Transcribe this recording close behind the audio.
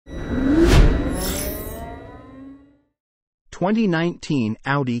2019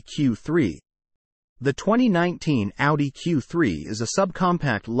 Audi Q3. The 2019 Audi Q3 is a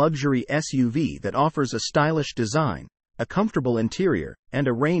subcompact luxury SUV that offers a stylish design, a comfortable interior, and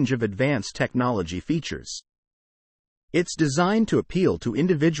a range of advanced technology features. It's designed to appeal to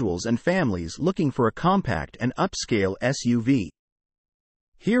individuals and families looking for a compact and upscale SUV.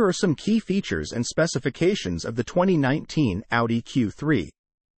 Here are some key features and specifications of the 2019 Audi Q3.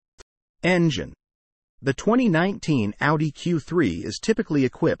 Engine. The 2019 Audi Q3 is typically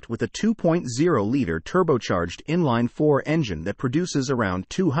equipped with a 2.0-liter turbocharged inline-4 engine that produces around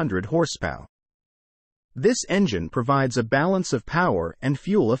 200 horsepower. This engine provides a balance of power and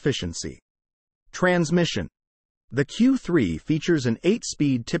fuel efficiency. Transmission. The Q3 features an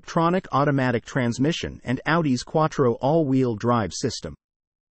 8-speed Tiptronic automatic transmission and Audi's Quattro all-wheel drive system.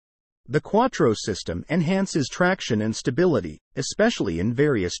 The Quattro system enhances traction and stability, especially in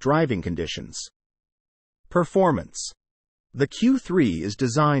various driving conditions. Performance. The Q3 is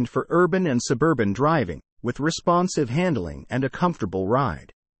designed for urban and suburban driving, with responsive handling and a comfortable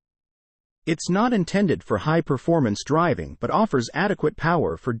ride. It's not intended for high-performance driving but offers adequate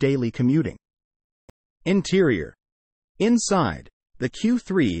power for daily commuting. Interior. Inside, the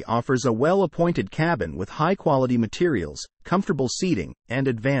Q3 offers a well-appointed cabin with high-quality materials, comfortable seating, and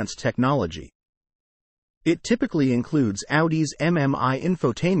advanced technology. It typically includes Audi's MMI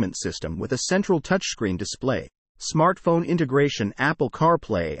infotainment system with a central touchscreen display, smartphone integration, Apple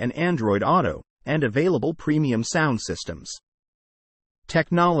CarPlay and Android Auto, and available premium sound systems.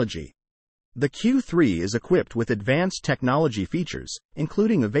 Technology. The Q3 is equipped with advanced technology features,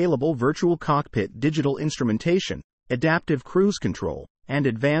 including available virtual cockpit digital instrumentation, adaptive cruise control, and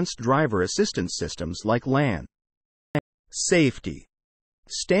advanced driver assistance systems like LAN. Safety.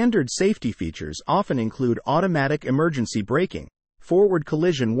 Standard safety features often include automatic emergency braking, forward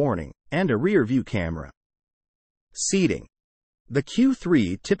collision warning, and a rear-view camera. Seating. The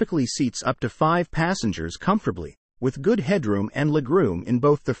Q3 typically seats up to 5 passengers comfortably, with good headroom and legroom in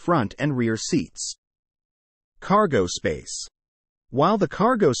both the front and rear seats. Cargo space. While the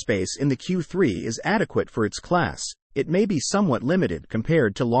cargo space in the Q3 is adequate for its class, it may be somewhat limited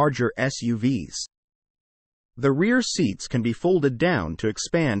compared to larger SUVs. The rear seats can be folded down to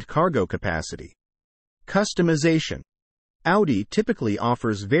expand cargo capacity. Customization. Audi typically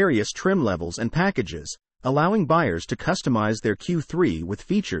offers various trim levels and packages, allowing buyers to customize their Q3 with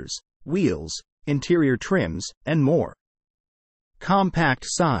features, wheels, interior trims, and more. Compact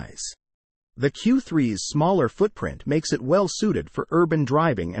size. The Q3's smaller footprint makes it well suited for urban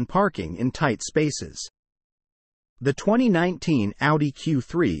driving and parking in tight spaces. The 2019 Audi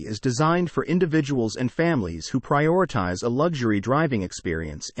Q3 is designed for individuals and families who prioritize a luxury driving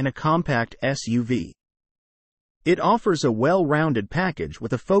experience in a compact SUV. It offers a well-rounded package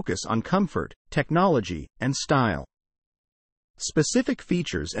with a focus on comfort, technology, and style. Specific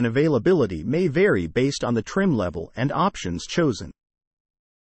features and availability may vary based on the trim level and options chosen.